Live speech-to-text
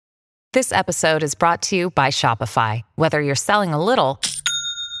This episode is brought to you by Shopify. Whether you're selling a little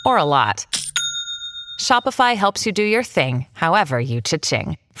or a lot, Shopify helps you do your thing, however you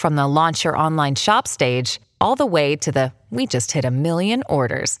cha-ching. From the launch your online shop stage, all the way to the we just hit 1 million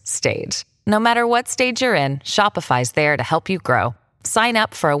orders stage. No matter what stage you're in, Shopify's there to help you grow. Sign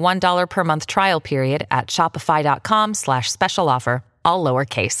up for a $1 per month trial period at shopify.com/special offer, all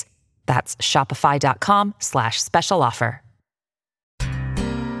lowercase. That's shopify.com/special offer.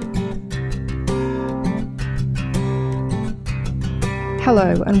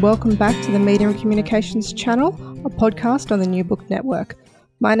 Hello and welcome back to the Media and Communications channel, a podcast on the New Book Network.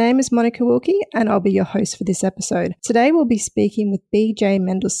 My name is Monica Wilkie and I'll be your host for this episode. Today we'll be speaking with BJ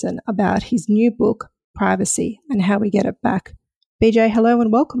Mendelsohn about his new book, Privacy, and how we get it back. BJ, hello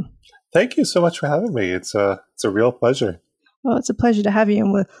and welcome. Thank you so much for having me. It's a real pleasure. Well, it's a pleasure to have you,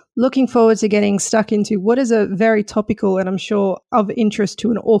 and we're looking forward to getting stuck into what is a very topical and I'm sure of interest to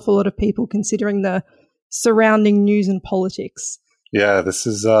an awful lot of people considering the surrounding news and politics. Yeah, this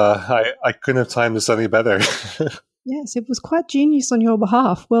is, I couldn't have timed this any better. Yes, it was quite genius on your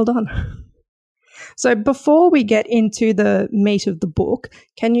behalf. Well done. So before we get into the meat of the book,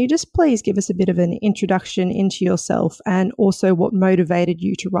 can you just please give us a bit of an introduction into yourself and also what motivated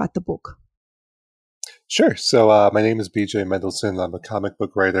you to write the book? Sure. So my name is BJ Mendelsohn. I'm a comic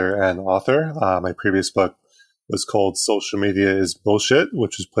book writer and author. My previous book was called Social Media is Bullshit,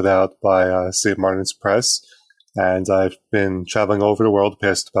 which was put out by St. Martin's Press. And I've been traveling all over the world the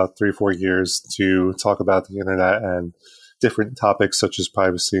past about 3 or 4 years to talk about the internet and different topics such as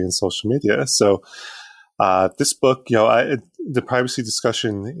privacy and social media. So this book, the privacy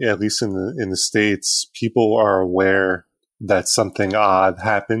discussion, at least in the States, people are aware that something odd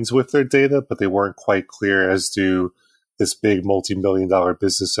happens with their data, but they weren't quite clear as to this big multi-million-dollar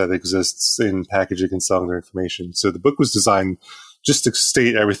business that exists in packaging and selling their information. So the book was designed just to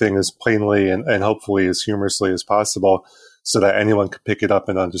state everything as plainly and hopefully as humorously as possible so that anyone could pick it up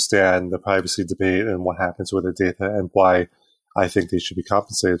and understand the privacy debate and what happens with their data and why I think they should be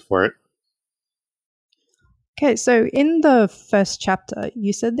compensated for it. Okay, so in the first chapter,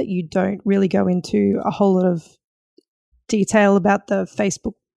 you said that you don't really go into a whole lot of detail about the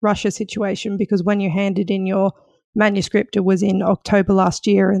Facebook Russia situation because when you handed in your manuscript, it was in October last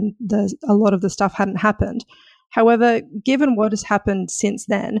year and a lot of the stuff hadn't happened. However, given what has happened since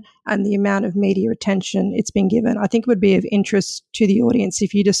then and the amount of media attention it's been given, I think it would be of interest to the audience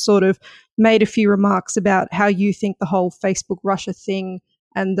if you just sort of made a few remarks about how you think the whole Facebook Russia thing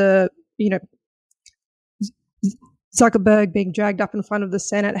and the, Zuckerberg being dragged up in front of the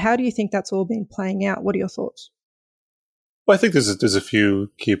Senate, how do you think that's all been playing out? What are your thoughts? Well, I think there's a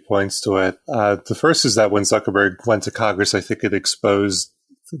few key points to it. The first is that when Zuckerberg went to Congress, I think it exposed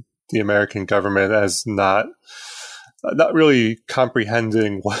the American government as not really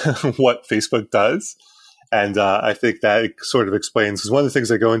comprehending what Facebook does. And I think that sort of explains, because one of the things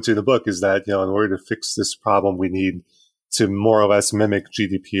I go into in the book is that, in order to fix this problem, we need to more or less mimic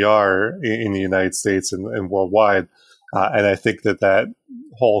GDPR in the United States and worldwide. And I think that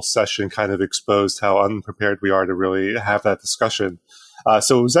whole session kind of exposed how unprepared we are to really have that discussion.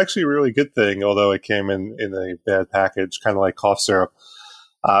 So it was actually a really good thing, although it came in a bad package, kind of like cough syrup.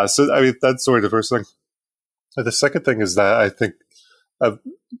 That's sort of the first thing. The second thing is that I think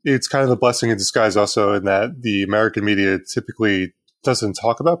it's kind of a blessing in disguise also in that the American media typically doesn't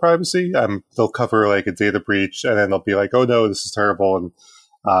talk about privacy. They'll cover like a data breach and then they'll be like, oh no, this is terrible. And,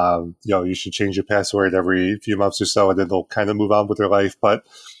 you should change your password every few months or so. And then they'll kind of move on with their life. But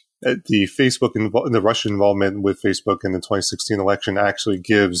the Facebook and the Russian involvement with Facebook in the 2016 election actually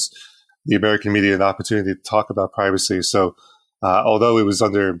gives the American media an opportunity to talk about privacy. So, although it was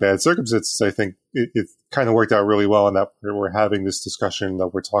under bad circumstances, I think it kind of worked out really well in that we're having this discussion,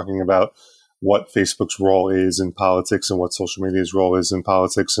 that we're talking about what Facebook's role is in politics and what social media's role is in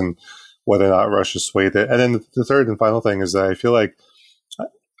politics and whether or not Russia swayed it. And then the third and final thing is that I feel like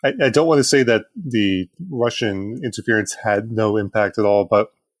I don't want to say that the Russian interference had no impact at all,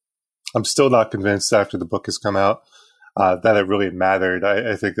 but I'm still not convinced after the book has come out that it really mattered.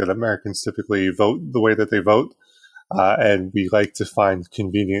 I think that Americans typically vote the way that they vote. And we like to find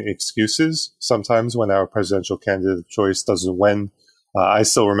convenient excuses sometimes when our presidential candidate of choice doesn't win. I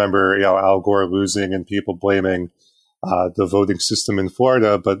still remember, Al Gore losing and people blaming the voting system in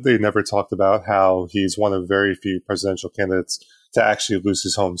Florida, but they never talked about how he's one of very few presidential candidates to actually lose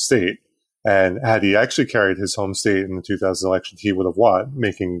his home state. And had he actually carried his home state in the 2000 election, he would have won,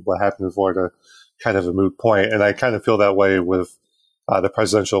 making what happened in Florida kind of a moot point. And I kind of feel that way with the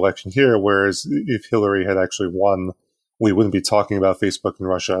presidential election here, whereas if Hillary had actually won, we wouldn't be talking about Facebook and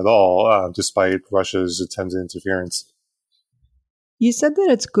Russia at all, despite Russia's attempted interference. You said that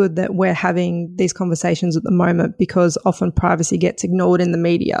it's good that we're having these conversations at the moment because often privacy gets ignored in the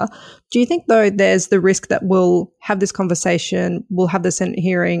media. Do you think, though, there's the risk that we'll have this conversation, we'll have the Senate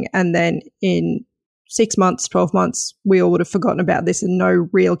hearing, and then in 6 months, 12 months, we all would have forgotten about this and no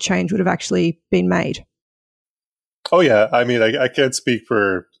real change would have actually been made? Oh, yeah. I mean, I can't speak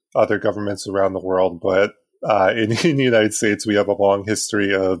for other governments around the world, but in the United States, we have a long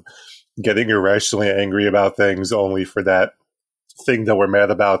history of getting irrationally angry about things only for that thing that we're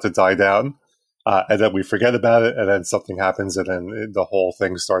mad about to die down. And then we forget about it, and then something happens, and then the whole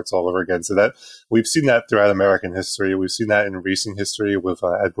thing starts all over again. So that we've seen that throughout American history. We've seen that in recent history with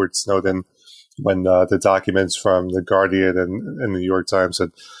Edward Snowden, when the documents from The Guardian and the New York Times had,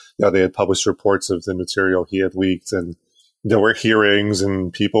 they had published reports of the material he had leaked, and there were hearings,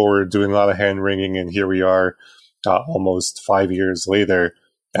 and people were doing a lot of hand wringing, and here we are, almost 5 years later,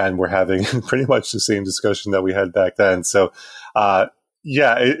 and we're having pretty much the same discussion that we had back then. So,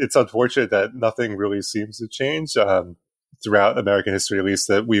 it's unfortunate that nothing really seems to change throughout American history, at least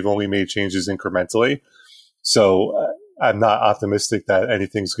that we've only made changes incrementally. So I'm not optimistic that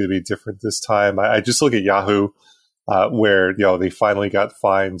anything's going to be different this time. I just look at Yahoo, where they finally got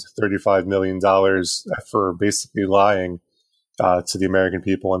fined $35 million for basically lying to the American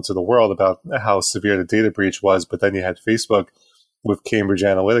people and to the world about how severe the data breach was. But then you had Facebook with Cambridge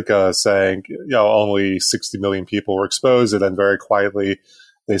Analytica saying, only 60 million people were exposed. And then very quietly,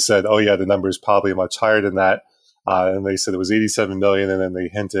 they said, oh, yeah, the number is probably much higher than that. And they said it was 87 million. And then they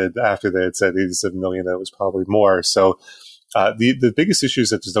hinted after they had said 87 million that it was probably more. So the biggest issue is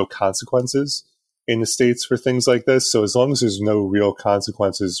that there's no consequences in the States for things like this. So as long as there's no real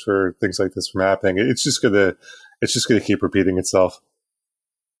consequences for things like this from happening, it's just going to keep repeating itself.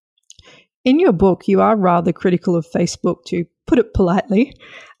 In your book, you are rather critical of Facebook, to put it politely.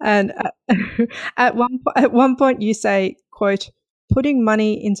 And at one point you say, quote, "Putting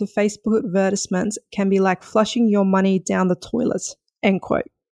money into Facebook advertisements can be like flushing your money down the toilet," end quote.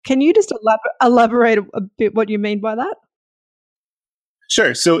 Can you just elaborate a bit what you mean by that?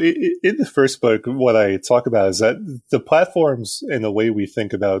 Sure. So in the first book, what I talk about is that the platforms and the way we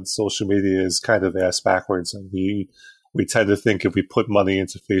think about social media is kind of ass backwards. And we tend to think if we put money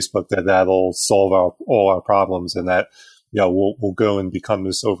into Facebook that'll solve all our problems, and that we'll go and become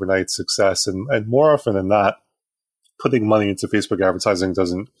this overnight success. And more often than not, putting money into Facebook advertising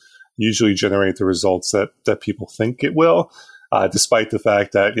doesn't usually generate the results that people think it will. Despite the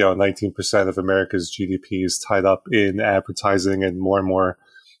fact that 19% of America's GDP is tied up in advertising, and more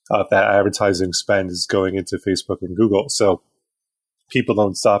of that advertising spend is going into Facebook and Google. So people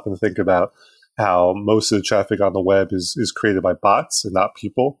don't stop and think about how most of the traffic on the web is created by bots and not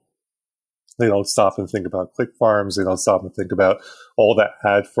people. They don't stop and think about click farms. They don't stop and think about all that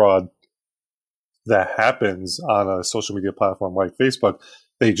ad fraud that happens on a social media platform like Facebook.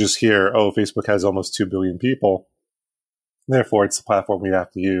 They just hear, oh, Facebook has almost 2 billion people. Therefore, it's the platform we have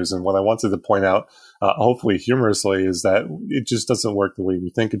to use. And what I wanted to point out, hopefully humorously, is that it just doesn't work the way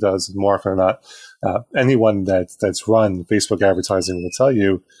we think it does. And more often than not, anyone that's run Facebook advertising will tell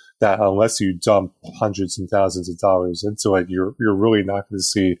you that unless you dump hundreds and thousands of dollars into it, you're really not going to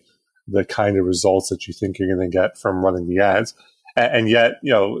see the kind of results that you think you're going to get from running the ads. And yet,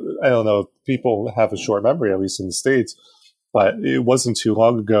 I don't know if people have a short memory, at least in the States, but it wasn't too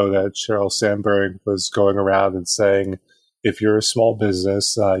long ago that Sheryl Sandberg was going around and saying, if you're a small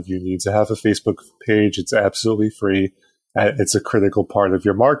business, you need to have a Facebook page. It's absolutely free. It's a critical part of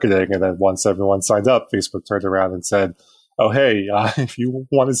your marketing. And then once everyone signed up, Facebook turned around and said, oh, hey, if you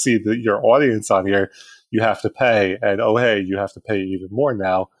want to see your audience on here, you have to pay. And, oh, hey, you have to pay even more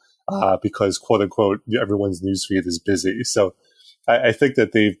now because, quote unquote, everyone's newsfeed is busy. So I think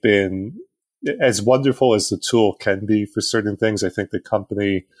that they've been, as wonderful as the tool can be for certain things, I think the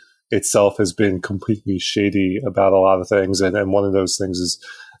company itself has been completely shady about a lot of things. And one of those things is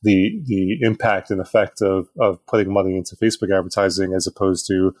the impact and effect of putting money into Facebook advertising as opposed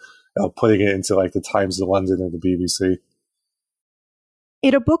to putting it into like the Times of London and the BBC.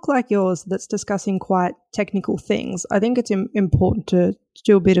 In a book like yours that's discussing quite technical things, I think it's important to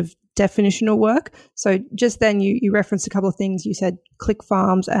do a bit of definitional work. So just then you referenced a couple of things. You said click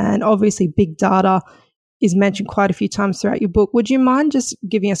farms, and obviously big data is mentioned quite a few times throughout your book. Would you mind just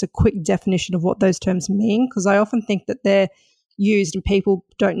giving us a quick definition of what those terms mean? Because I often think that they're used and people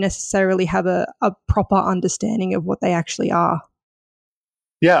don't necessarily have a proper understanding of what they actually are.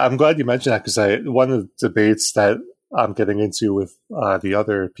 Yeah, I'm glad you mentioned that, because one of the debates that I'm getting into with the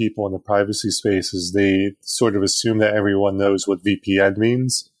other people in the privacy space is they sort of assume that everyone knows what VPN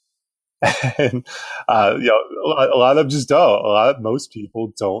means. And a lot of them just don't. Most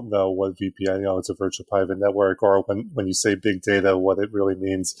people don't know what VPN. It's a virtual private network, or when you say big data, what it really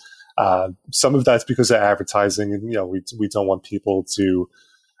means. Some of that's because of advertising, and we don't want people to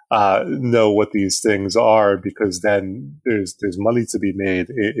know what these things are, because then there's money to be made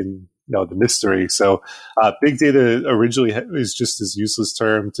in the mystery. So big data originally is just this useless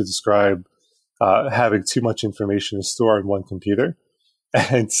term to describe having too much information to store on one computer,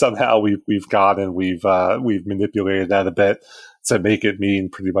 and somehow we've manipulated that a bit to make it mean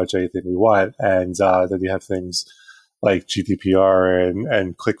pretty much anything we want. And then you have things like GDPR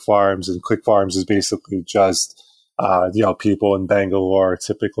and ClickFarms, and ClickFarms is basically just people in Bangalore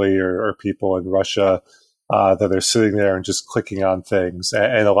typically, or people in Russia that are sitting there and just clicking on things.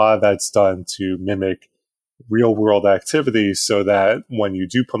 And a lot of that's done to mimic real world activity, so that when you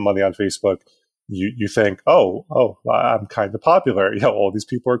do put money on Facebook, you think, oh, I'm kind of popular. All these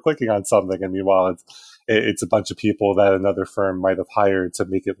people are clicking on something. And meanwhile, it's a bunch of people that another firm might have hired to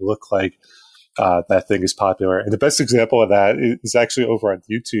make it look like that thing is popular. And the best example of that is actually over on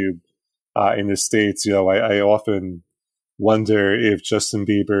YouTube. In the States, I often wonder if Justin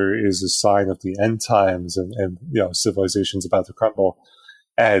Bieber is a sign of the end times, and civilization's about to crumble.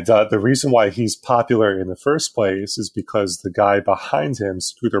 And the reason why he's popular in the first place is because the guy behind him,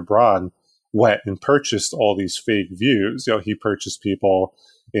 Scooter Braun, went and purchased all these fake views. He purchased people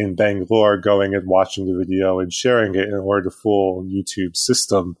in Bangalore going and watching the video and sharing it in order to fool YouTube's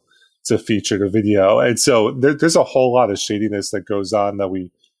system to feature the video. And so there's a whole lot of shadiness that goes on that we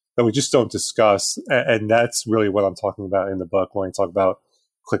just don't discuss. And that's really what I'm talking about in the book when I talk about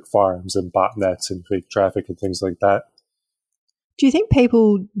ClickFarms and botnets and fake traffic and things like that. Do you think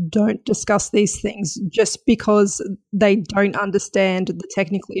people don't discuss these things just because they don't understand the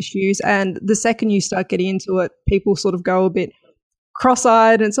technical issues? And the second you start getting into it, people sort of go a bit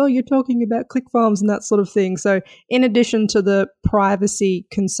cross-eyed and say, you're talking about ClickFarms and that sort of thing. So in addition to the privacy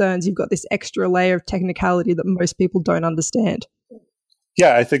concerns, you've got this extra layer of technicality that most people don't understand.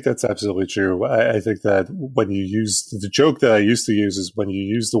 Yeah, I think that's absolutely true. I think that when you use the joke that I used to use is when you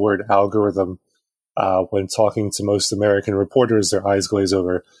use the word algorithm, when talking to most American reporters, their eyes glaze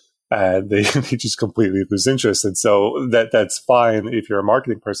over and they just completely lose interest. And so that's fine if you're a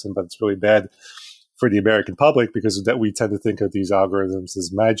marketing person, but it's really bad for the American public, because that we tend to think of these algorithms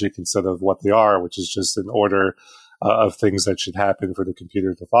as magic instead of what they are, which is just an order of things that should happen for the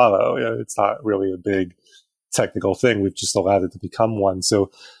computer to follow. It's not really a big technical thing. We've just allowed it to become one.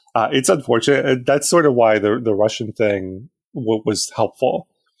 So it's unfortunate. That's sort of why the Russian thing was helpful,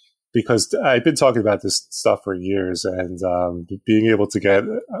 because I've been talking about this stuff for years, and being able to get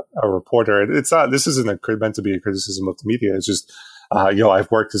a reporter, and this isn't meant to be a criticism of the media. It's just, I've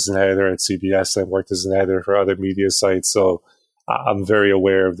worked as an editor at CBS. I've worked as an editor for other media sites. So I'm very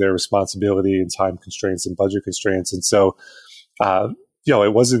aware of their responsibility and time constraints and budget constraints. And so,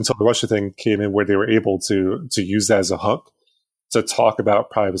 it wasn't until the Russia thing came in where they were able to use that as a hook to talk about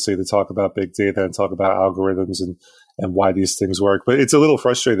privacy, to talk about big data, and talk about algorithms and why these things work. But it's a little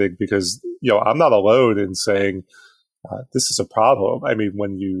frustrating because, I'm not alone in saying this is a problem. I mean,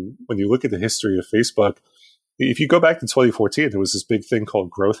 when you look at the history of Facebook, if you go back to 2014, there was this big thing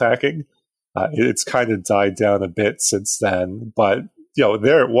called growth hacking. It's kind of died down a bit since then, but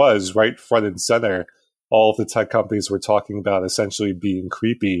there it was right front and center. All of the tech companies were talking about essentially being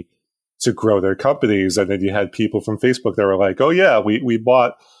creepy to grow their companies. And then you had people from Facebook that were like, oh yeah, we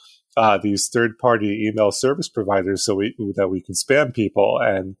bought these third-party email service providers so that we can spam people.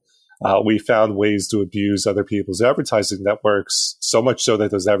 And we found ways to abuse other people's advertising networks, so much so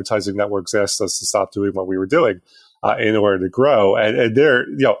that those advertising networks asked us to stop doing what we were doing in order to grow. And there,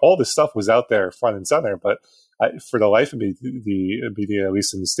 all this stuff was out there front and center, but for the life of me, the media, at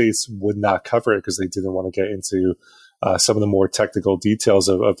least in the States, would not cover it because they didn't want to get into some of the more technical details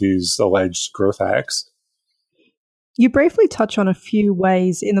of these alleged growth hacks. You briefly touch on a few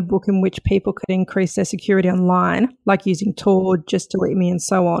ways in the book in which people could increase their security online, like using Tor, Just Delete Me, and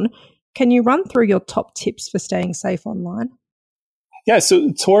so on. Can you run through your top tips for staying safe online? Yeah,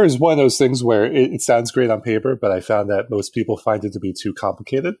 so Tor is one of those things where it sounds great on paper, but I found that most people find it to be too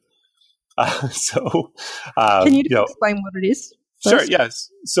complicated. Can you explain what it is first? Sure, yes.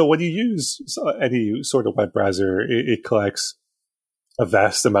 So when you use any sort of web browser, it collects a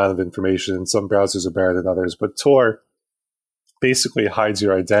vast amount of information. Some browsers are better than others, but Tor basically hides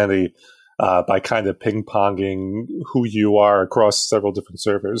your identity by kind of ping-ponging who you are across several different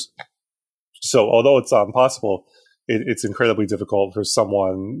servers. So although it's possible, it's incredibly difficult for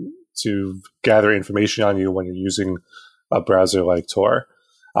someone to gather information on you when you're using a browser like Tor.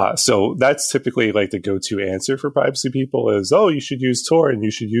 So that's typically like the go-to answer for privacy people is, oh, you should use Tor and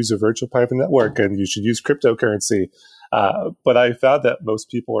you should use a virtual private network and you should use cryptocurrency. But I found that most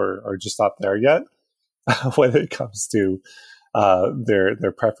people are just not there yet when it comes to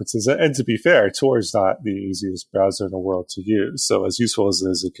their preferences. And to be fair, Tor is not the easiest browser in the world to use. So as useful as it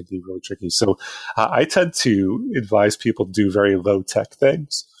is, it can be really tricky. So I tend to advise people to do very low-tech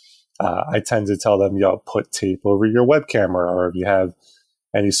things. I tend to tell them, put tape over your web camera, or if you have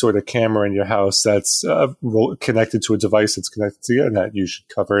any sort of camera in your house that's connected to a device that's connected to the internet, you should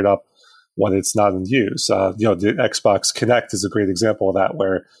cover it up when it's not in use. The Xbox Kinect is a great example of that,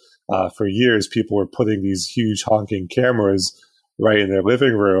 where for years people were putting these huge honking cameras right in their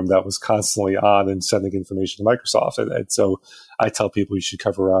living room that was constantly on and sending information to Microsoft. And so I tell people you should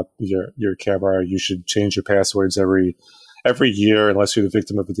cover up your camera. You should change your passwords every year unless you're the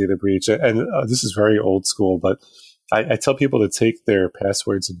victim of a data breach. And this is very old school, but I tell people to take their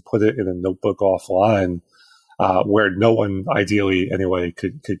passwords and put it in a notebook offline, where no one, ideally anyway,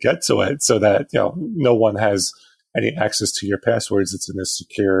 could get to it, so that no one has any access to your passwords. It's in a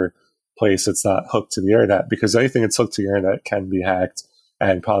secure place. It's not hooked to the internet, because anything that's hooked to the internet can be hacked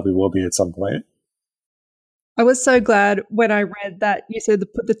and probably will be at some point. I was so glad when I read that you said to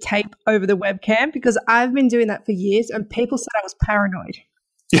put the tape over the webcam, because I've been doing that for years and people said I was paranoid.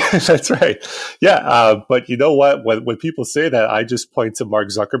 Yeah, that's right. Yeah, but you know what? When people say that, I just point to Mark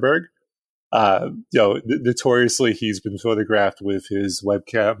Zuckerberg. Notoriously, he's been photographed with his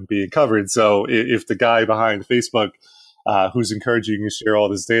webcam being covered. So if the guy behind Facebook, who's encouraging you to share all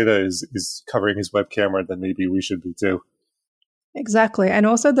this data, is covering his web camera, then maybe we should be too. Exactly. And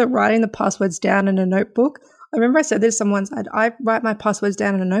also the writing the passwords down in a notebook. I remember I said this to someone, I write my passwords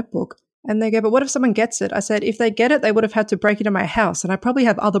down in a notebook. And they go, but what if someone gets it? I said, if they get it, they would have had to break into my house, and I probably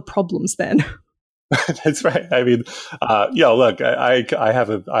have other problems then. That's right. I mean, look, I have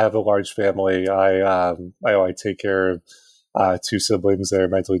a large family. I take care of 2 siblings that are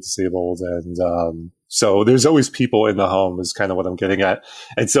mentally disabled, and so there's always people in the home is kind of what I'm getting at.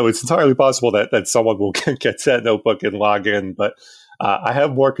 And so it's entirely possible that someone will get to that notebook and log in, but I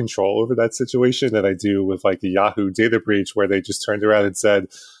have more control over that situation than I do with like the Yahoo data breach, where they just turned around and said,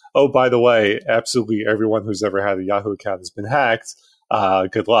 oh, by the way, absolutely everyone who's ever had a Yahoo account has been hacked.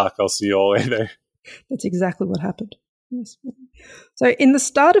 Good luck. I'll see you all later. That's exactly what happened. Yes. So in the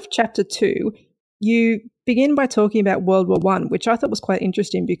start of chapter 2, you begin by talking about World War I, which I thought was quite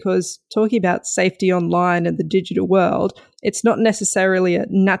interesting, because talking about safety online and the digital world, it's not necessarily a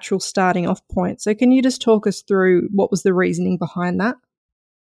natural starting off point. So can you just talk us through what was the reasoning behind that?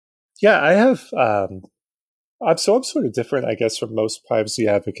 Yeah, I have... I'm sort of different, I guess, from most privacy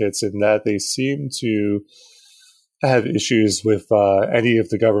advocates, in that they seem to have issues with any of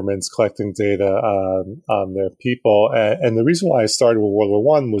the governments collecting data on their people. And the reason why I started with World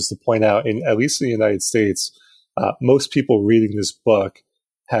War I was to point out, at least in the United States, most people reading this book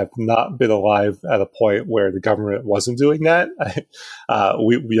have not been alive at a point where the government wasn't doing that.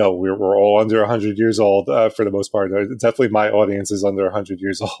 We're all under 100 years old for the most part. Definitely my audience is under 100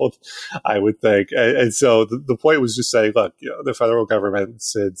 years old, I would think. And so the point was just saying, look, the federal government,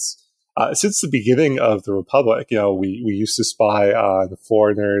 since the beginning of the Republic, we used to spy on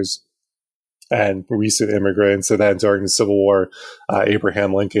foreigners and recent immigrants. And then during the Civil War,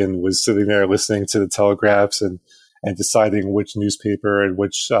 Abraham Lincoln was sitting there listening to the telegraphs and deciding which newspaper and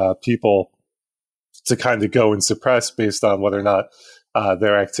which people to kind of go and suppress based on whether or not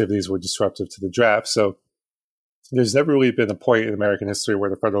their activities were disruptive to the draft. So there's never really been a point in American history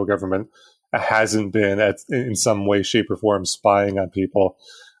where the federal government hasn't been in some way, shape, or form spying on people.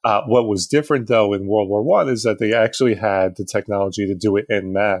 What was different, though, in World War I is that they actually had the technology to do it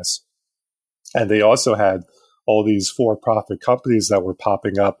en masse. And they also had all these for-profit companies that were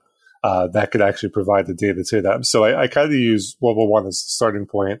popping up that could actually provide the data to them. So I kind of use World War I as the starting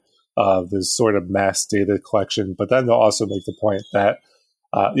point of this sort of mass data collection, but then they'll also make the point that,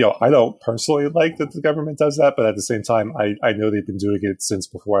 I don't personally like that the government does that, but at the same time, I know they've been doing it since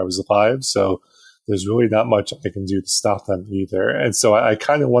before I was alive. So there's really not much I can do to stop them either. And so I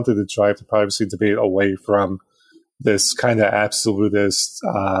kind of wanted to drive the privacy debate away from this kind of absolutist,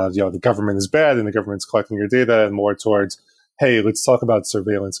 the government is bad and the government's collecting your data, and more towards, hey, let's talk about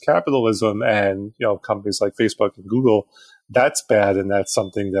surveillance capitalism and, companies like Facebook and Google. That's bad, and that's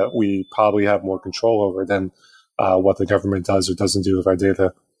something that we probably have more control over than what the government does or doesn't do with our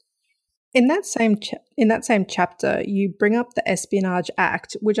data. In that same chapter, you bring up the Espionage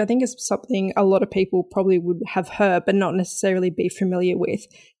Act, which I think is something a lot of people probably would have heard but not necessarily be familiar with.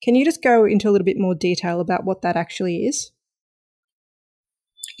 Can you just go into a little bit more detail about what that actually is?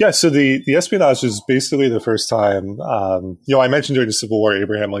 Yeah, so the espionage is basically the first time. I mentioned during the Civil War,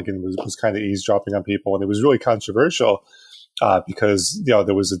 Abraham Lincoln was kind of eavesdropping on people, and it was really controversial because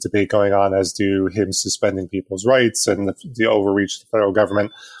there was a debate going on as to him suspending people's rights and the overreach of the federal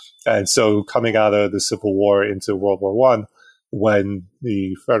government. And so, coming out of the Civil War into World War One, when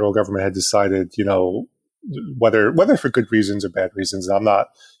the federal government had decided, whether for good reasons or bad reasons, and I'm not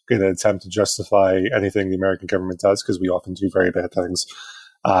going to attempt to justify anything the American government does because we often do very bad things.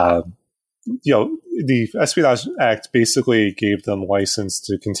 The Espionage Act basically gave them license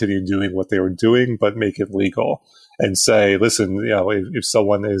to continue doing what they were doing, but make it legal and say, listen, if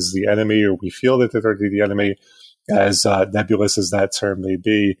someone is the enemy or we feel that they're the enemy, as nebulous as that term may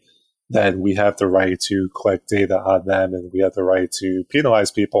be, then we have the right to collect data on them and we have the right to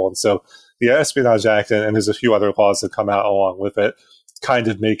penalize people. And so the Espionage Act, and there's a few other laws that come out along with it, kind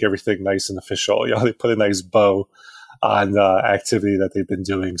of make everything nice and official. They put a nice bow on activity that they've been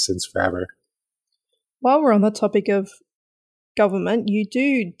doing since forever. While we're on the topic of government, you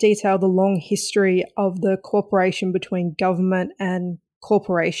do detail the long history of the cooperation between government and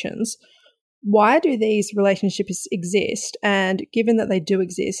corporations. Why do these relationships exist? And given that they do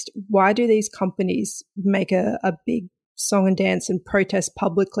exist, why do these companies make a big song and dance and protest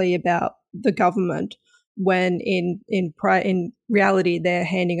publicly about the government when in reality they're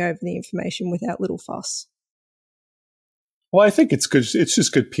handing over the information without little fuss? Well, I think it's good. It's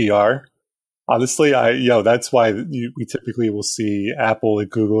just good PR. Honestly, that's why we typically will see Apple and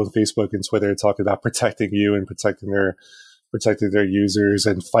Google and Facebook and Twitter talking about protecting you and protecting their users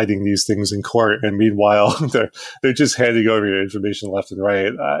and fighting these things in court. And meanwhile, they're just handing over your information left and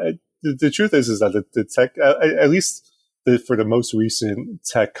right. The truth is that the tech, at least for the most recent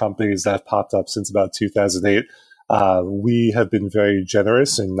tech companies that have popped up since about 2008, we have been very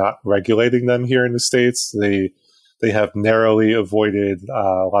generous in not regulating them here in the States. They have narrowly avoided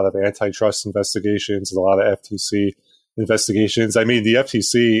a lot of antitrust investigations and a lot of FTC investigations. I mean, the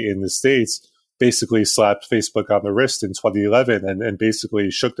FTC in the States basically slapped Facebook on the wrist in 2011 and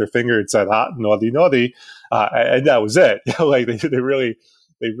basically shook their finger and said, naughty, naughty. And that was it. Like they really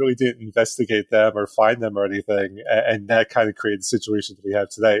didn't investigate them or find them or anything. And that kind of created the situation that we have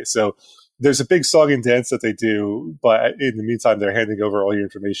today. So there's a big song and dance that they do, but in the meantime, they're handing over all your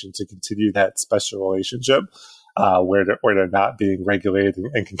information to continue that special relationship. Where they're not being regulated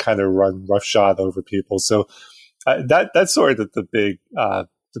and can kind of run roughshod over people. So that's sort of the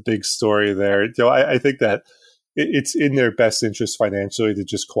big story there. I think that it's in their best interest financially to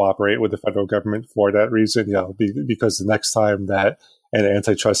just cooperate with the federal government for that reason. Because the next time that an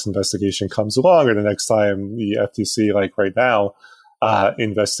antitrust investigation comes along, or the next time the FTC, like right now,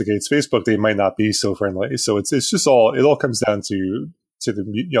 investigates Facebook, they might not be so friendly. So it's just it all comes down to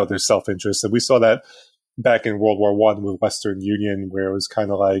the their self interest, and we saw that back in World War One with Western Union, where it was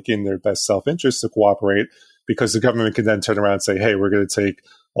kind of like in their best self-interest to cooperate because the government can then turn around and say, hey, we're going to take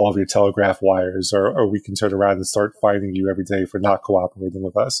all of your telegraph wires, or we can turn around and start fining you every day for not cooperating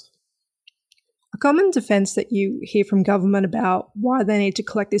with us. A common defense that you hear from government about why they need to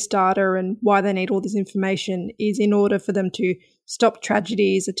collect this data and why they need all this information is in order for them to stop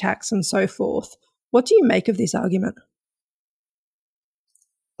tragedies, attacks, and so forth. What do you make of this argument?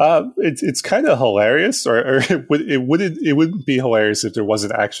 It's kind of hilarious, or it wouldn't be hilarious if there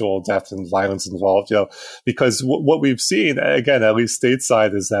wasn't actual death and violence involved, because what we've seen, again, at least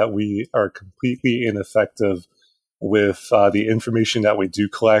stateside, is that we are completely ineffective with the information that we do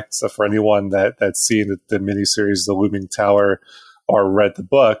collect. So for anyone that's seen the miniseries The Looming Tower or read the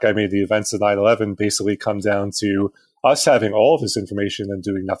book, I mean, the events of 9/11 basically come down to us having all of this information and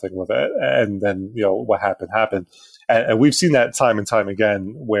doing nothing with it. And then, what happened. And we've seen that time and time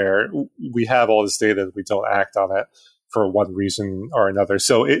again, where we have all this data that we don't act on it for one reason or another.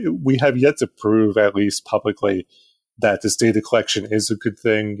 So we have yet to prove, at least publicly, that this data collection is a good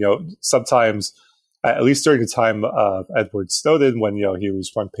thing. Sometimes, at least during the time of Edward Snowden, when he was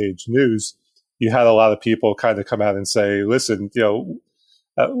front page news, you had a lot of people kind of come out and say, listen,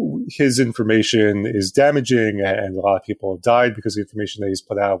 his information is damaging, and a lot of people have died because of the information that he's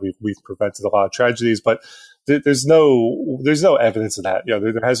put out. We've prevented a lot of tragedies, but there's no evidence of that.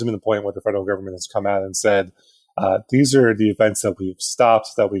 There hasn't been a point where the federal government has come out and said, these are the events that we've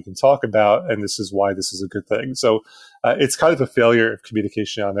stopped that we can talk about, and this is why this is a good thing. So it's kind of a failure of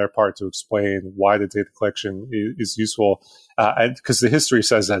communication on their part to explain why the data collection is useful, and because the history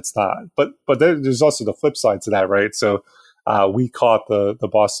says that's not. But there's also the flip side to that, right? So we caught the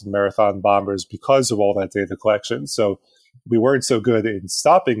Boston Marathon bombers because of all that data collection. So we weren't so good in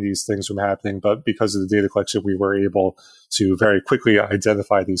stopping these things from happening, but because of the data collection, we were able to very quickly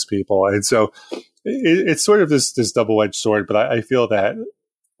identify these people. And so it's sort of this double-edged sword, but I feel that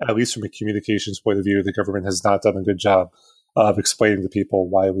at least from a communications point of view, the government has not done a good job of explaining to people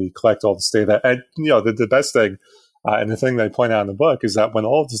why we collect all this data. And, the best thing, and the thing that I point out in the book is that when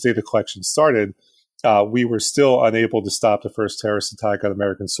all of this data collection started, we were still unable to stop the first terrorist attack on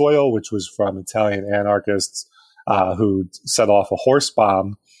American soil, which was from Italian anarchists who set off a horse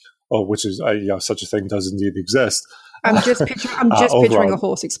bomb, which is, such a thing does indeed exist. I'm just picturing a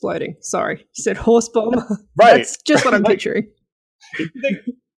horse exploding. Sorry, you said horse bomb. Right. That's just what I'm picturing.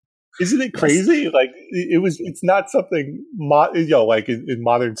 Isn't it crazy? Like it's not something, like in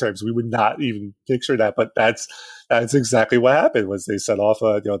modern terms, we would not even picture that, but that's exactly what happened. Was they set off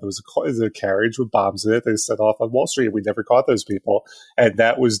there was a carriage with bombs in it. They set off on Wall Street. We never caught those people, and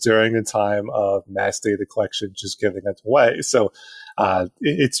that was during a time of mass data collection, just giving it away. So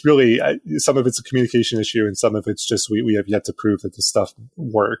it's really some of it's a communication issue, and some of it's just we have yet to prove that this stuff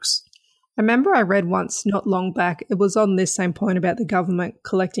works. I remember I read once, not long back, it was on this same point about the government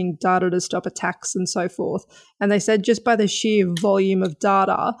collecting data to stop attacks and so forth. And they said just by the sheer volume of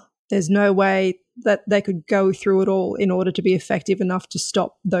data, there's no way that they could go through it all in order to be effective enough to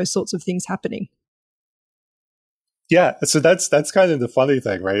stop those sorts of things happening. Yeah, so that's kind of the funny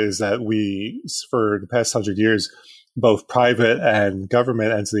thing, right? Is that we, for the past 100 years, both private and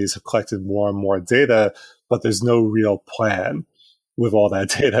government entities have collected more and more data, but there's no real plan with all that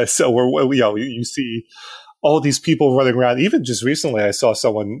data. So you see all these people running around. Even just recently, I saw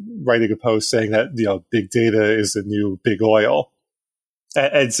someone writing a post saying that big data is the new big oil,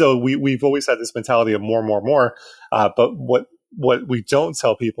 and so we've always had this mentality of more. But what we don't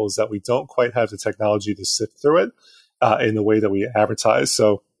tell people is that we don't quite have the technology to sift through it in the way that we advertise.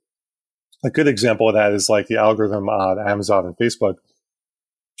 So a good example of that is like the algorithm on Amazon and Facebook,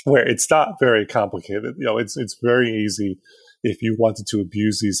 where it's not very complicated. It's very easy if you wanted to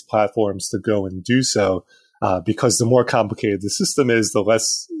abuse these platforms to go and do so, because the more complicated the system is, the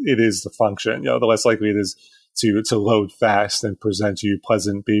less it is to function. The less likely it is to load fast and present you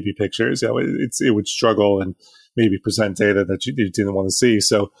pleasant baby pictures. It would struggle and maybe present data that you didn't want to see.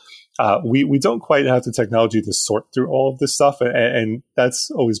 So we don't quite have the technology to sort through all of this stuff, and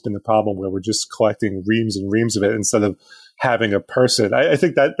that's always been the problem, where we're just collecting reams and reams of it instead of having a person. I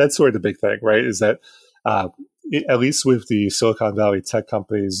think that's sort of the big thing, right? Is that at least with the Silicon Valley tech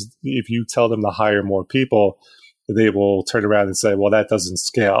companies, if you tell them to hire more people, they will turn around and say, well, that doesn't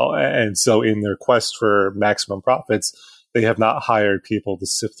scale. And so in their quest for maximum profits, they have not hired people to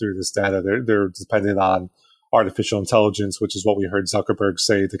sift through this data. They're dependent on artificial intelligence, which is what we heard Zuckerberg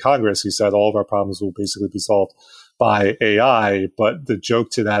say to Congress. He said all of our problems will basically be solved by AI. But the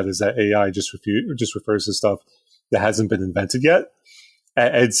joke to that is that AI just refers to stuff that hasn't been invented yet.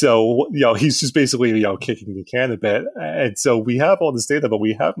 And so, he's just basically, kicking the can a bit. And so we have all this data, but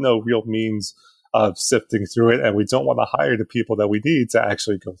we have no real means of sifting through it. And we don't want to hire the people that we need to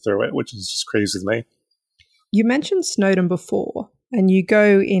actually go through it, which is just crazy to me. You mentioned Snowden before, and you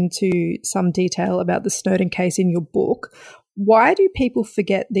go into some detail about the Snowden case in your book. Why do people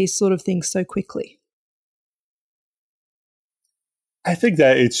forget these sort of things so quickly? I think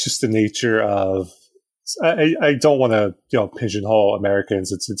that it's just the nature of, I don't want to pigeonhole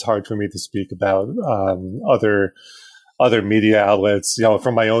Americans. It's hard for me to speak about other media outlets.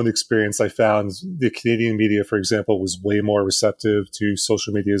 From my own experience, I found the Canadian media, for example, was way more receptive to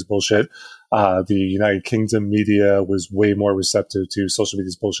social media's bullshit. The United Kingdom media was way more receptive to social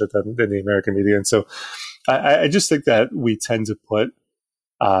media's bullshit than the American media. And so I just think that we tend to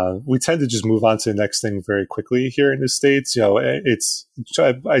just move on to the next thing very quickly here in the States. People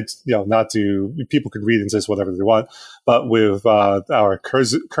can read and say whatever they want, but with our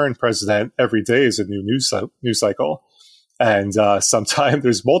current president, every day is a new news cycle. And sometimes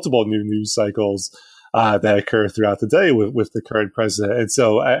there's multiple new news cycles that occur throughout the day with the current president. And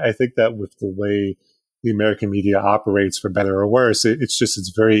so I think that with the way the American media operates, for better or worse,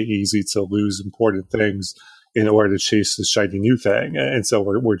 it's very easy to lose important things in order to chase the shiny new thing. And so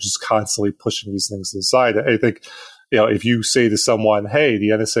we're just constantly pushing these things to the side. I think, if you say to someone, hey, the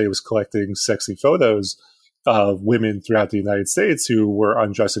NSA was collecting sexy photos of women throughout the United States who were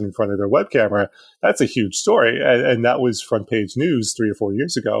undressing in front of their web camera, that's a huge story. And that was front page news 3 or 4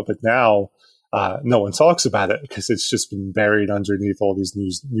 years ago. But now no one talks about it because it's just been buried underneath all these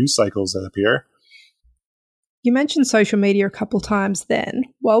news cycles that appear. You mentioned social media a couple times then.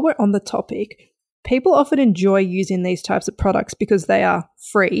 While we're on the topic, people often enjoy using these types of products because they are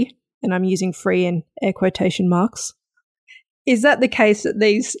free, and I'm using free in air quotation marks. Is that the case that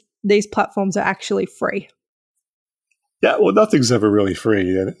these platforms are actually free? Yeah, well, nothing's ever really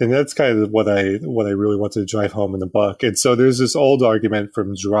free, and that's kind of what I really want to drive home in the book. And so there's this old argument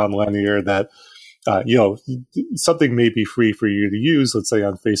from Jaron Lanier that something may be free for you to use, let's say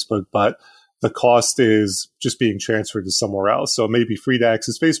on Facebook, but the cost is just being transferred to somewhere else. So it may be free to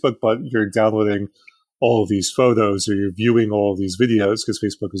access Facebook, but you're downloading all of these photos or you're viewing all of these videos because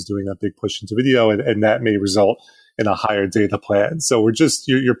Facebook is doing that big push into video, and that may result in a higher data plan. So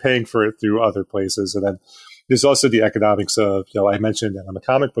you're paying for it through other places. And then there's also the economics of, I mentioned that I'm a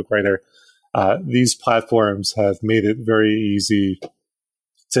comic book writer. These platforms have made it very easy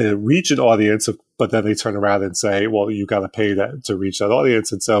to reach an audience, but then they turn around and say, well, you got to pay to reach that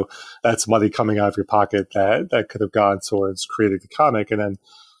audience. And so that's money coming out of your pocket that could have gone towards creating the comic. And then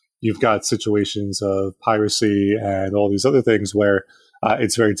you've got situations of piracy and all these other things where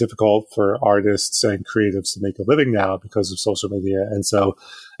it's very difficult for artists and creatives to make a living now because of social media. And so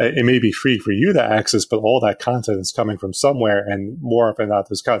it may be free for you to access, but all that content is coming from somewhere. And more often than not,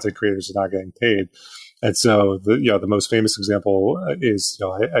 those content creators are not getting paid. And so the most famous example is,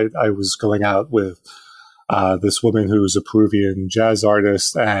 I was going out with this woman who's a Peruvian jazz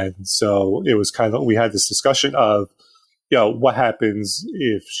artist. And so it was we had this discussion of, what happens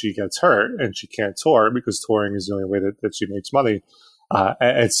if she gets hurt and she can't tour because touring is the only way that she makes money.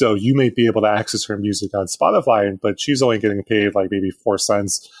 And so you may be able to access her music on Spotify, but she's only getting paid like maybe 4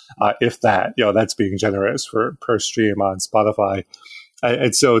 cents, if that. That's being generous per stream on Spotify.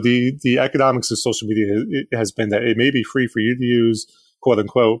 And so the economics of social media has been that it may be free for you to use, quote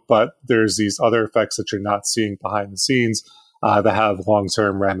unquote, but there's these other effects that you're not seeing behind the scenes that have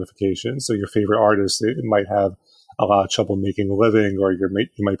long-term ramifications. So your favorite artist, it might have a lot of trouble making a living, or you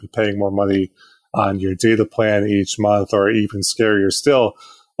might be paying more money on your data plan each month, or even scarier still,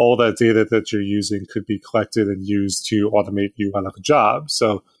 all that data that you're using could be collected and used to automate you out of a job.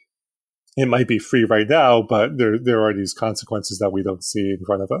 So it might be free right now, but there are these consequences that we don't see in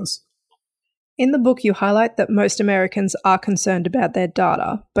front of us. In the book, you highlight that most Americans are concerned about their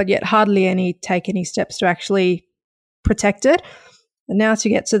data, but yet hardly any take any steps to actually protect it. And now to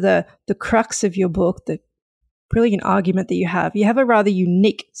get to the crux of your book, the brilliant argument that you have a rather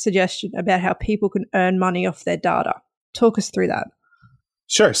unique suggestion about how people can earn money off their data. Talk us through that.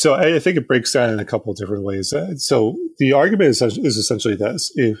 Sure. So I think it breaks down in a couple of different ways. So the argument is essentially this.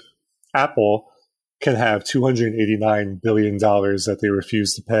 If Apple can have $289 billion that they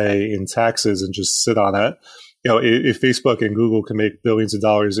refuse to pay in taxes and just sit on it, if Facebook and Google can make billions of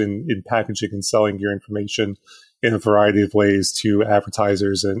dollars in packaging and selling your information in a variety of ways to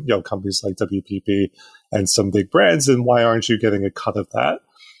advertisers and companies like WPP and some big brands, then why aren't you getting a cut of that?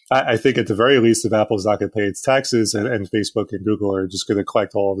 I think at the very least, if Apple's not going to pay its taxes and Facebook and Google are just going to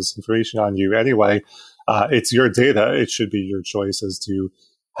collect all of this information on you anyway, it's your data. It should be your choice as to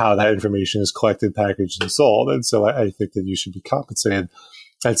how that information is collected, packaged, and sold. And so I think that you should be compensated.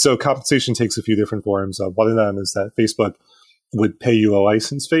 And so compensation takes a few different forms. One of them is that Facebook would pay you a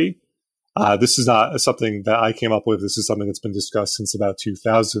license fee. This is not something that I came up with. This is something that's been discussed since about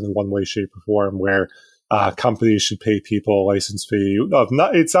 2000 in one way, shape, or form, where companies should pay people a license fee.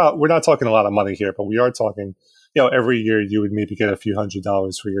 We're not talking a lot of money here, but we are talking, every year you would maybe get a few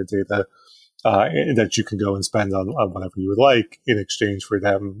 $100s for your data that you can go and spend on whatever you would like in exchange for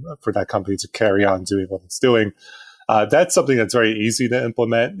that company to carry on doing what it's doing. That's something that's very easy to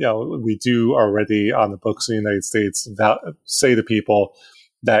implement. We do already on the books in the United States say to people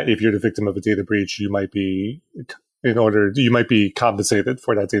that if you're the victim of a data breach, you might be compensated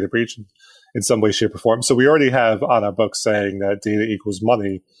for that data breach in some way, shape, or form. So we already have on our books saying that data equals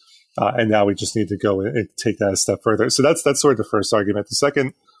money, and now we just need to go and take that a step further. So that's sort of the first argument. The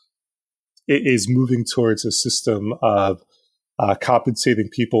second is moving towards a system of compensating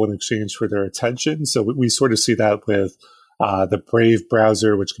people in exchange for their attention. So we sort of see that with the Brave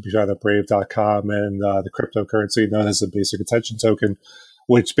browser, which can be found at brave.com, and the cryptocurrency known as the basic attention token,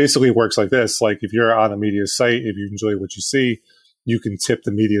 which basically works like this. Like if you're on a media site, if you enjoy what you see, you can tip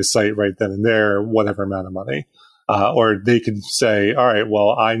the media site right then and there, whatever amount of money. Or they can say, all right,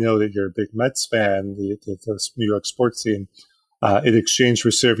 well, I know that you're a big Mets fan, the New York sports team. In exchange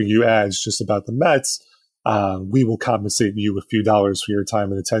for serving you ads just about the Mets, we will compensate you a few dollars for your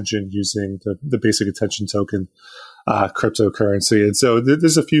time and attention using the basic attention token cryptocurrency. And so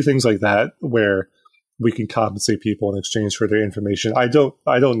there's a few things like that where we can compensate people in exchange for their information. I don't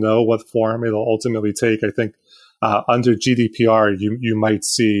know what form it'll ultimately take. I think under GDPR, you might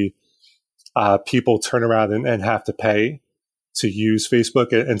see people turn around and have to pay to use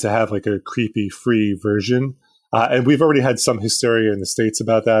Facebook and to have like a creepy free version. And we've already had some hysteria in the States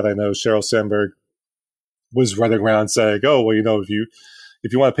about that. I know Sheryl Sandberg was running around saying, oh, well, if you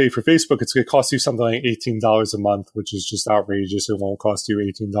want to pay for Facebook, it's going to cost you something like $18 a month, which is just outrageous. It won't cost you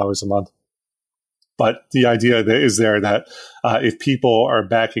 $18 a month. But the idea that is there that if people are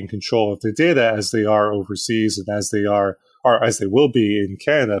back in control of their data as they are overseas and as they are, or as they will be in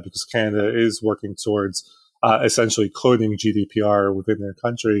Canada, because Canada is working towards essentially cloning GDPR within their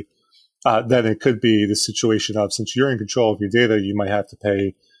country, then it could be the situation of, since you're in control of your data, you might have to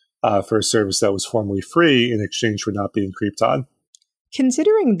pay for a service that was formerly free in exchange for not being creeped on.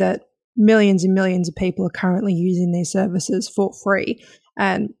 Considering that millions and millions of people are currently using these services for free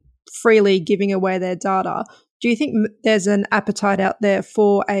and freely giving away their data, do you think there's an appetite out there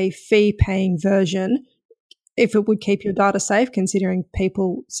for a fee-paying version if it would keep your data safe, considering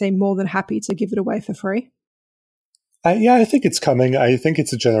people seem more than happy to give it away for free? Yeah, I think it's coming. I think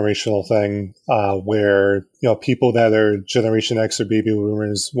it's a generational thing where, people that are Generation X or baby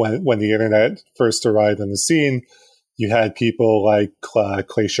boomers, when the internet first arrived on the scene, you had people like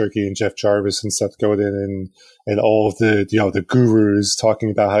Clay Shirky and Jeff Jarvis and Seth Godin and all of the gurus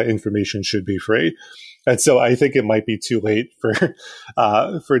talking about how information should be free. And so I think it might be too late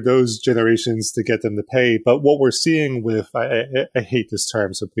for those generations to get them to pay. But what we're seeing with, I hate this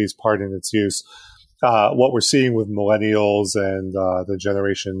term, so please pardon its use. What we're seeing with millennials and the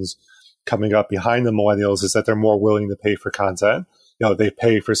generations coming up behind the millennials is that they're more willing to pay for content. They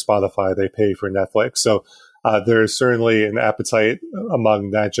pay for Spotify, they pay for Netflix. So there's certainly an appetite among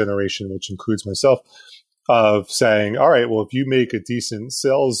that generation, which includes myself, of saying, all right, well, if you make a decent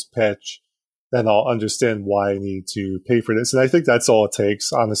sales pitch, then I'll understand why I need to pay for this. And I think that's all it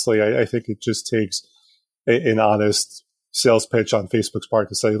takes. Honestly, I think it just takes an honest sales pitch on Facebook's part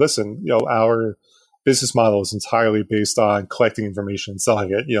to say, listen, our business model is entirely based on collecting information and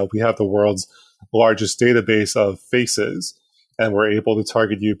selling it. We have the world's largest database of faces, and we're able to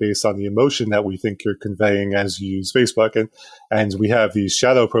target you based on the emotion that we think you're conveying as you use Facebook. And we have these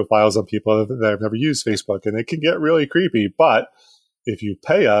shadow profiles on people that have never used Facebook, and it can get really creepy. But if you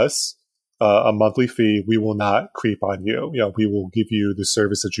pay us a monthly fee, we will not creep on you. We will give you the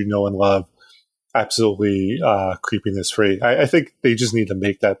service that you know and love, absolutely creepiness free. I think they just need to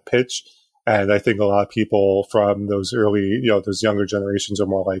make that pitch. And I think a lot of people from those early, those younger generations are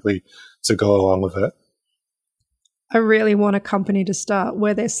more likely to go along with it. I really want a company to start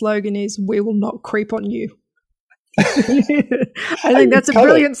where their slogan is, "We will not creep on you." I think that's a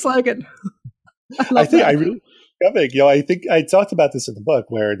brilliant slogan. I think I talked about this in the book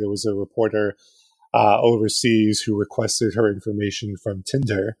where there was a reporter overseas who requested her information from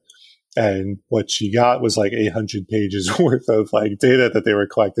Tinder. And what she got was like 800 pages worth of data that they were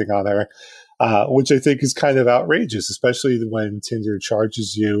collecting on her, which I think is kind of outrageous, especially when Tinder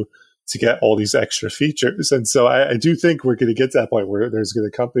charges you to get all these extra features. And so I do think we're going to get to that point where there's going to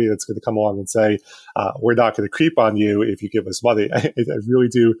be a company that's going to come along and say, we're not going to creep on you if you give us money. I really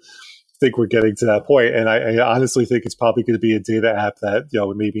do think we're getting to that point. And I honestly think it's probably going to be a data app that,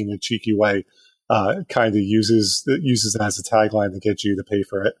 maybe in a cheeky way, kind of uses it as a tagline to get you to pay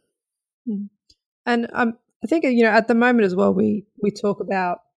for it. And I think, at the moment as well, we talk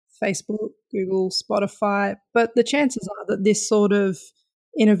about Facebook, Google, Spotify, but the chances are that this sort of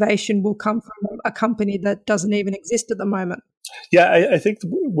innovation will come from a company that doesn't even exist at the moment. Yeah, I think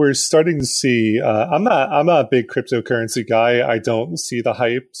we're starting to see. I'm not a big cryptocurrency guy. I don't see the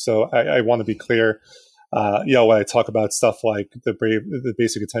hype, so I want to be clear. When I talk about stuff like the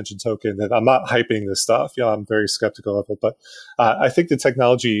basic attention token, that I'm not hyping this stuff. I'm very skeptical of it, but I think the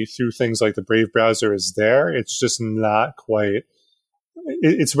technology through things like the Brave browser is there. It's just not quite.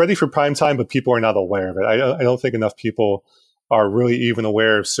 It's ready for prime time, but people are not aware of it. I don't think enough people are really even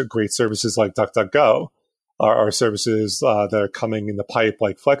aware of great services like DuckDuckGo, or services that are coming in the pipe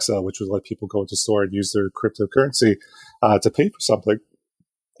like Flexa, which would let people go to store and use their cryptocurrency to pay for something.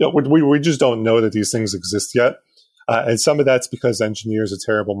 We just don't know that these things exist yet. And some of that's because engineers are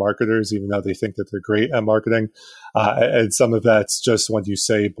terrible marketers, even though they think that they're great at marketing. And some of that's just when you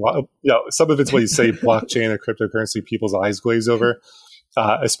say, some of it's when you say blockchain or cryptocurrency, people's eyes glaze over.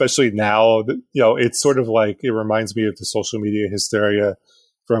 Especially now, it's sort of like, it reminds me of the social media hysteria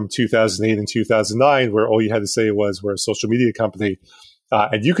from 2008 and 2009, where all you had to say was, we're a social media company.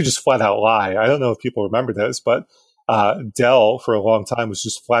 And you could just flat out lie. I don't know if people remember this, but Dell for a long time was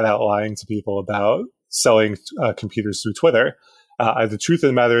just flat out lying to people about selling computers through Twitter. The truth of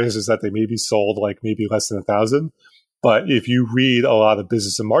the matter is that they maybe sold maybe less than 1,000. But if you read a lot of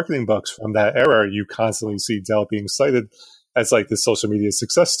business and marketing books from that era, you constantly see Dell being cited as the social media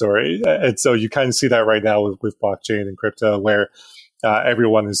success story. And so you kind of see that right now with blockchain and crypto, where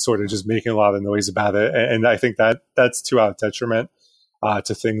everyone is sort of just making a lot of noise about it. And I think that's to our detriment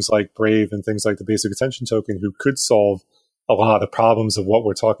to things like Brave and things like the basic attention token, who could solve a lot of the problems of what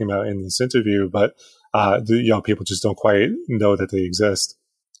we're talking about in this interview. But people just don't quite know that they exist.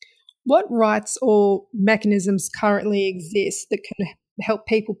 What rights or mechanisms currently exist that can help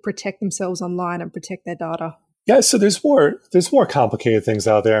people protect themselves online and protect their data? Yeah, so there's more complicated things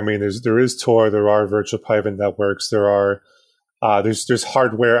out there. I mean, there is Tor, there are virtual private networks, there's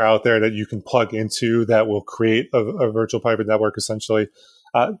hardware out there that you can plug into that will create a virtual private network essentially.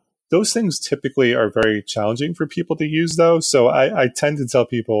 Those things typically are very challenging for people to use, though. So I tend to tell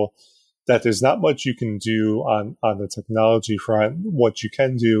people that there's not much you can do on the technology front. What you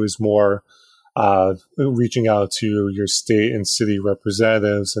can do is more reaching out to your state and city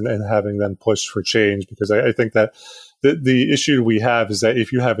representatives and having them push for change, because I think that the issue we have is that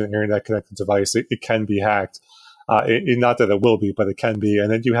if you have an internet connected device, it can be hacked. Not that it will be, but it can be.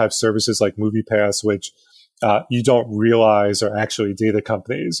 And then you have services like MoviePass, which you don't realize are actually data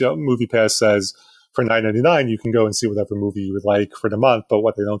companies. MoviePass says for $9.99 you can go and see whatever movie you would like for the month, but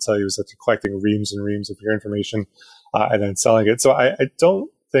what they don't tell you is that they're collecting reams and reams of your information and then selling it. So I don't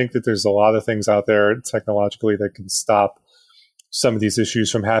think that there's a lot of things out there technologically that can stop some of these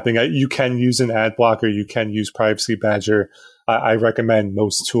issues from happening. You can use an ad blocker. You can use Privacy Badger. I recommend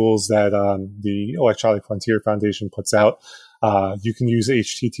most tools that the Electronic Frontier Foundation puts out. You can use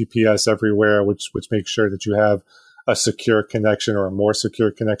HTTPS everywhere, which makes sure that you have a secure connection or a more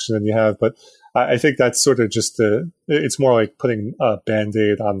secure connection than you have. But I think that's sort of just it's more like putting a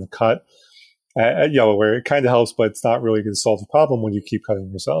Band-Aid on the cut. Where it kind of helps, but it's not really going to solve the problem when you keep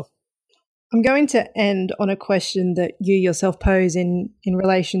cutting yourself. I'm going to end on a question that you yourself pose in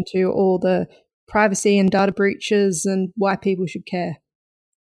relation to all the privacy and data breaches and why people should care.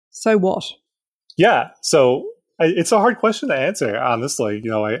 So what? Yeah, so it's a hard question to answer, honestly.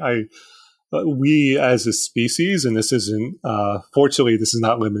 We as a species, and this isn't, fortunately, this is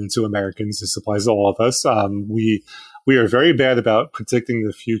not limited to Americans. This applies to all of us. We are very bad about predicting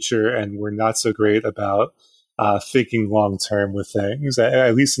the future, and we're not so great about thinking long term with things.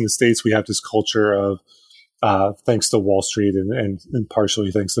 At least in the States, we have this culture of, thanks to Wall Street and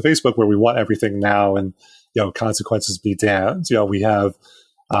partially thanks to Facebook, where we want everything now and consequences be damned. We have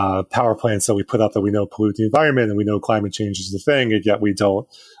power plants that we put up that we know pollute the environment, and we know climate change is the thing, and yet we don't.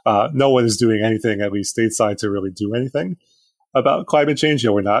 No one is doing anything, at least stateside, to really do anything about climate change.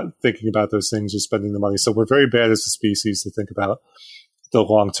 We're not thinking about those things or spending the money. So we're very bad as a species to think about the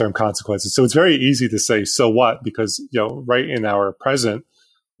long-term consequences. So it's very easy to say, so what? Because, right in our present,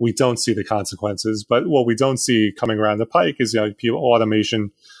 we don't see the consequences. But what we don't see coming around the pike is,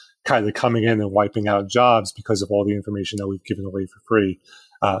 automation kind of coming in and wiping out jobs because of all the information that we've given away for free.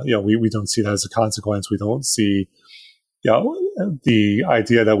 We don't see that as a consequence. We don't see, the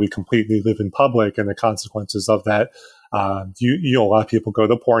idea that we completely live in public and the consequences of that. A lot of people go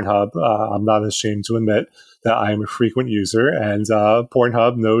to Pornhub. I'm not ashamed to admit that I am a frequent user, and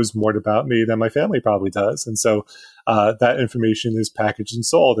Pornhub knows more about me than my family probably does. And so that information is packaged and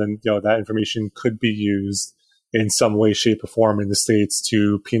sold, and that information could be used in some way, shape, or form in the States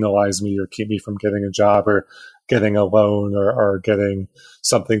to penalize me or keep me from getting a job or getting a loan or getting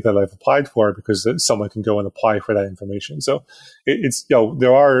something that I've applied for, because someone can go and apply for that information. So it's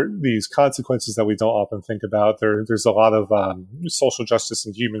there are these consequences that we don't often think about. There's a lot of social justice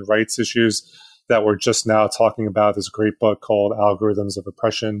and human rights issues that we're just now talking about. There's a great book called Algorithms of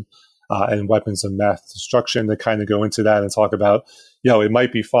Oppression and Weapons of Mass Destruction that kind of go into that and talk about, it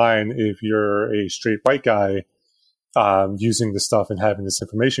might be fine if you're a straight white guy using this stuff and having this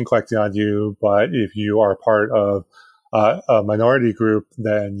information collected on you. But if you are part of a minority group,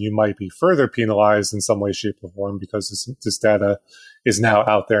 then you might be further penalized in some way, shape, or form, because this data is now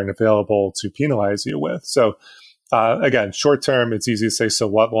out there and available to penalize you with. So again, short term, it's easy to say, so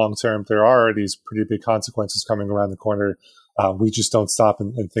what? Long term, there are these pretty big consequences coming around the corner. We just don't stop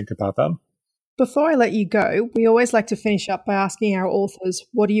and think about them. Before I let you go, we always like to finish up by asking our authors,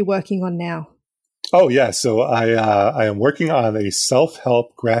 what are you working on now? Oh, yeah. So I am working on a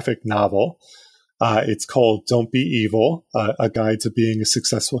self-help graphic novel. It's called Don't Be Evil, A Guide to Being a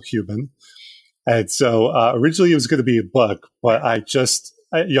Successful Human. And so originally it was going to be a book, but I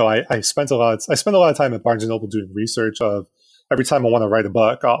spent a lot of time at Barnes & Noble doing research of every time I want to write a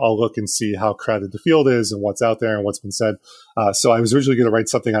book, I'll look and see how crowded the field is and what's out there and what's been said. So I was originally going to write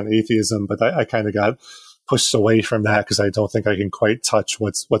something on atheism, but I kind of got pushed away from that because I don't think I can quite touch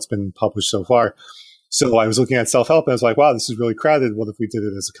what's been published so far. So I was looking at self-help and I was like, wow, this is really crowded. What if we did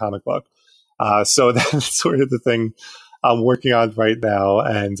it as a comic book? So that's sort of the thing I'm working on right now.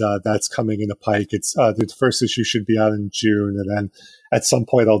 And that's coming in the pike. It's the first issue should be out in June. And then at some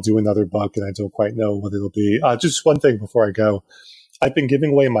point I'll do another book, and I don't quite know what it'll be. Just one thing before I go. I've been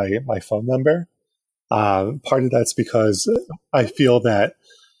giving away my phone number. Part of that's because I feel that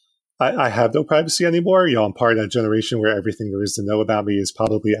I have no privacy anymore. I'm part of that generation where everything there is to know about me is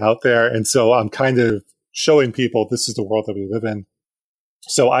probably out there. And so I'm kind of showing people this is the world that we live in.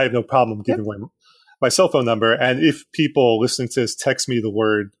 So I have no problem giving away my cell phone number. And if people listening to this text me the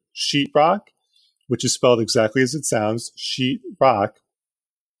word sheetrock, which is spelled exactly as it sounds, sheetrock,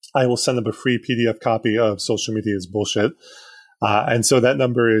 I will send them a free PDF copy of Social Media is Bullshit. And so that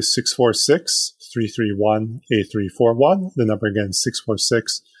number is 646-331-8341. The number again,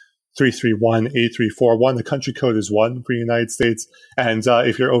 646-331-8341. The country code is 1 for the United States. And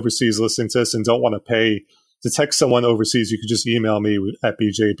if you're overseas listening to this and don't want to pay to text someone overseas, you can just email me at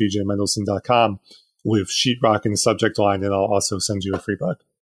bj@bjmendelson.com with sheetrock in the subject line, and I'll also send you a free book.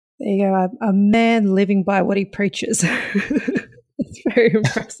 There you go. A man living by what he preaches. It's very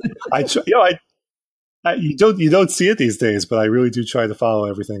impressive. You don't see it these days, but I really do try to follow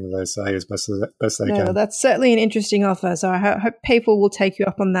everything that I say as best I can. That's certainly an interesting offer. So I hope people will take you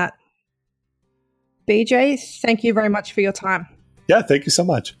up on that. BJ, thank you very much for your time. Yeah, thank you so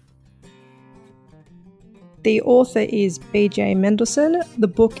much. The author is BJ Mendelson. The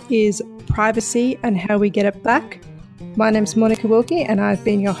book is Privacy and How We Get It Back. My name's Monica Wilkie, and I've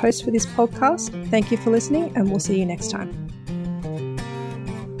been your host for this podcast. Thank you for listening, and we'll see you next time.